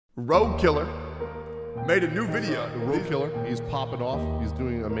Rogue Killer made a new video. Rogue Killer, he's popping off. He's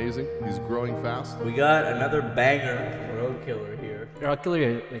doing amazing. He's growing fast. We got another banger from Rogue Killer here. Rogue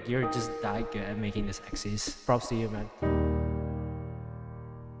Killer, like, you're just that good at making these X's. Props to you, man.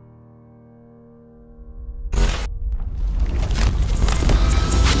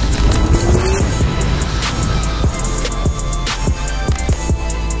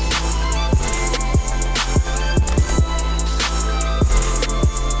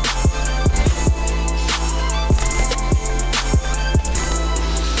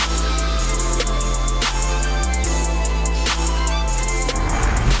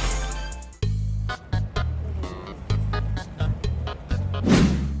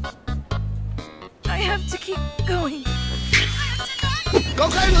 I have to keep going. Go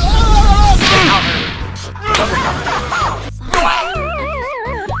crazy!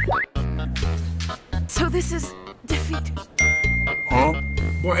 So this is defeat. Huh?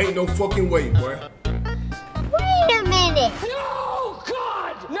 Boy, ain't no fucking way, boy. Wait a minute! No,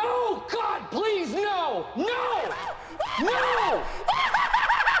 God! No, God, please, no! No! No!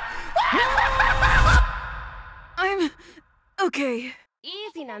 I'm okay.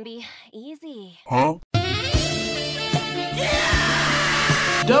 Easy, Numby. Easy. Huh?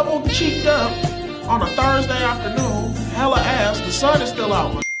 Double cheeked up on a Thursday afternoon. Hella ass, the sun is still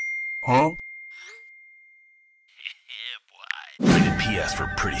out. Huh? Rated PS for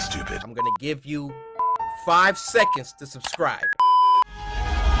pretty stupid. I'm gonna give you 5 seconds to subscribe.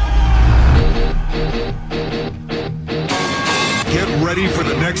 Get ready for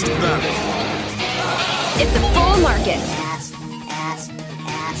the next battle. It's a full market.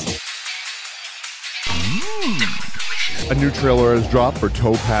 A new trailer has dropped for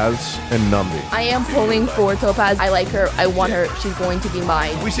Topaz and Numby. I am pulling for Topaz. I like her. I want her. She's going to be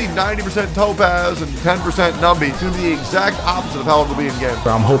mine. We see 90% Topaz and 10% Numby. It's going to be the exact opposite of how it'll be in game.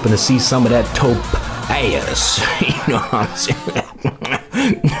 I'm hoping to see some of that Topass. You know what I'm saying?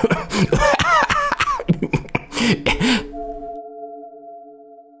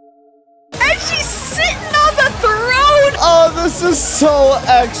 And she's sitting on the throne! Oh, this is so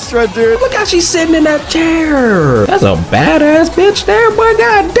extra, dude. Look how she's sitting in that chair. That's a badass bitch there, boy.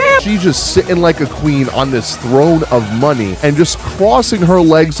 Goddamn. She's just sitting like a queen on this throne of money and just crossing her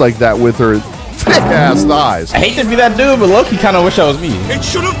legs like that with her thick-ass thighs. I hate to be that dude, but low-key kind of wish I was me. It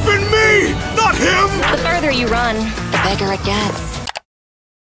should have been me, not him! The further you run, the bigger it gets.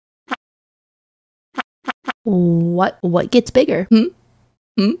 What gets bigger? Why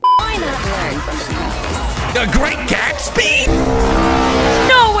not learn from the pros? The Great Gatsby?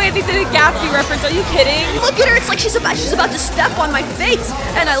 No way they did a Gatsby reference, are you kidding? Look at her, it's like she's about to step on my face,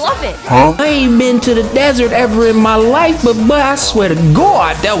 and I love it. Huh? I ain't been to the desert ever in my life, but boy, I swear to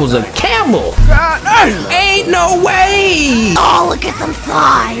God, that was a camel. Ain't no way. Oh, look at them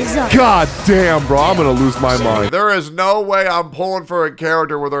thighs. God damn, bro. I'm going to lose my mind. There is no way I'm pulling for a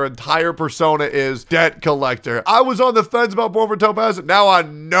character where their entire persona is debt collector. I was on the fence about pulling for Topaz. Now I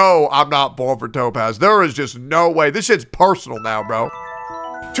know I'm not pulling for Topaz. There is just no way. This shit's personal now, bro.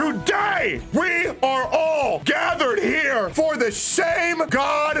 Today, we are all gathered here for the same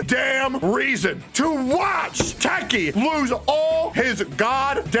goddamn reason. To watch Techie lose all his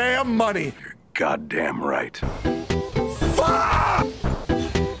goddamn money. Goddamn right. Fuck!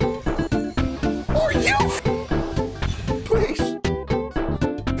 Are you? Please.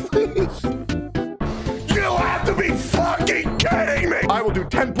 Please. You have to be fucking kidding me! I will do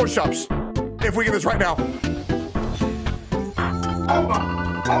 10 push-ups if we get this right now. Hold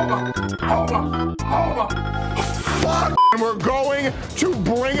on. Fuck! And we're going to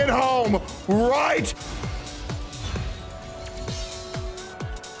bring it home right.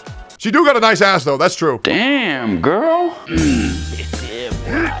 She do got a nice ass, though. That's true. Damn, girl.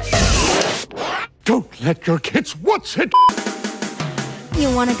 Don't let your kids watch it.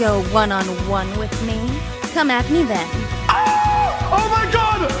 You want to go one-on-one with me? Come at me then. Oh my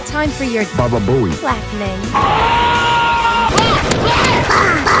God! Time for your Baba Booey. flattening.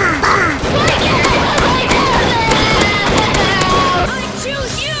 I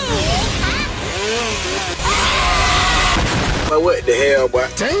choose you! But what the hell, boy?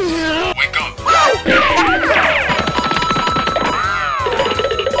 Damn! Wake up!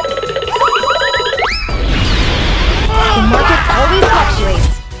 The market always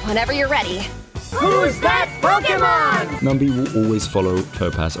fluctuates. Whenever you're ready. Who's that Pokemon? Numby will always follow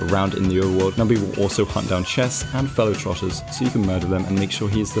Topaz around in the overworld. Numby will also hunt down chests and fellow trotters so you can murder them and make sure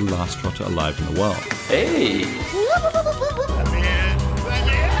he is the last trotter alive in the world. Hey.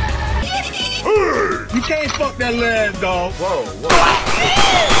 You can't fuck that lad, dog. Whoa.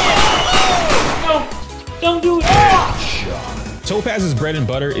 No, don't do it. Topaz's bread and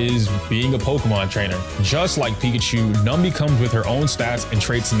butter is being a Pokemon trainer. Just like Pikachu, Numby comes with her own stats and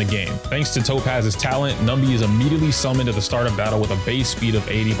traits in the game. Thanks to Topaz's talent, Numby is immediately summoned at the start of battle with a base speed of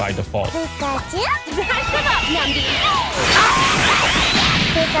 80 by default. Pikachu? Smash him up, Numby!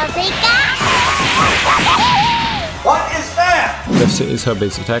 What is that? Deficit is her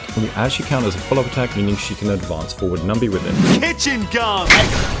base attack and will actually count as a follow-up attack, meaning she can advance forward Numby with it. Kitchen gum!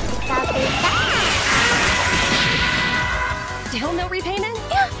 Still no repayment?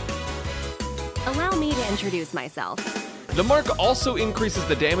 Allow me to introduce myself. The mark also increases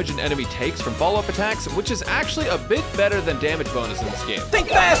the damage an enemy takes from follow-up attacks, which is actually a bit better than damage bonus in this game. Think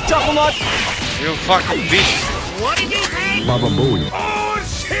fast, Chocolate! You fucking bitch! What did you say? Baba Booey. Oh,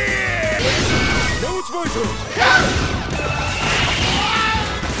 shit! No, it's my turn!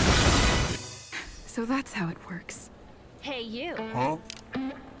 So that's how it works. Hey, you. Huh?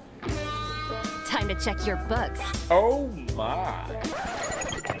 Time to check your books. Oh my.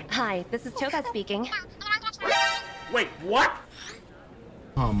 Hi, this is Topass speaking. Wait, what?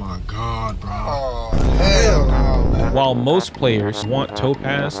 Oh my god, bro. Oh, hell no, man. While most players want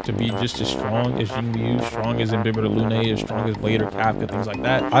Topaz to be just as strong as Jingliu, strong as Imbibitor Lune, as strong as Blade or Kafka, things like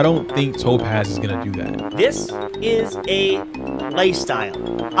that, I don't think Topaz is gonna do that. This is a playstyle.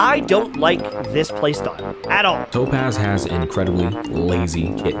 I don't like this playstyle at all. Topaz has incredibly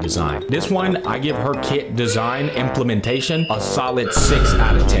lazy kit design. This one, I give her kit design implementation a solid 6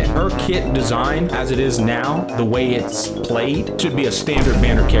 out of 10. Her kit design, as it is now, the way it's played, should be a standard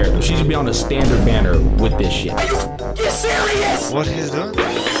banner character. She should be on a standard banner with this shit. Are you serious? What is that?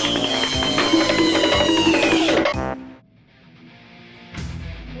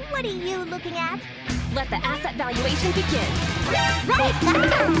 What are you looking at? Let the asset valuation begin. Right!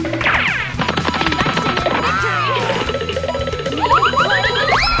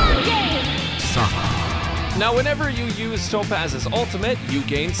 Now, whenever you use Topaz's ultimate, you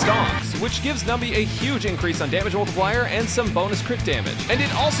gain stonks, which gives Numby a huge increase on damage multiplier and some bonus crit damage. And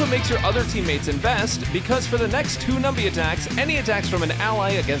it also makes your other teammates invest, because for the next 2 Numby attacks, any attacks from an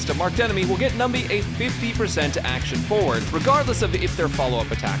ally against a marked enemy will get Numby a 50% action forward, regardless of if they're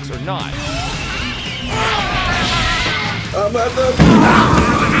follow-up attacks or not.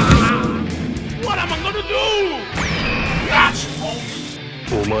 What am I gonna do? That's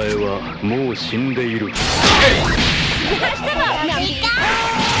お前はもう死んでいる。Smash him up, Numby!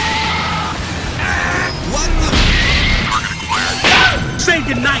 Say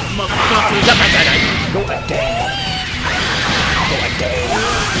goodnight, motherfuckers! Go again! Go again!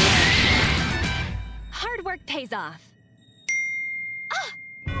 Hard work pays off.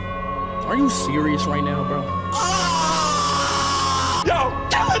 Are you serious right now, bro? Yo,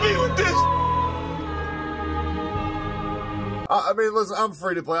 killing me with this! I mean, listen, I'm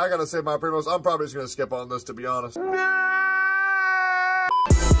free to play. I gotta say my primos. I'm probably just gonna skip on this, to be honest.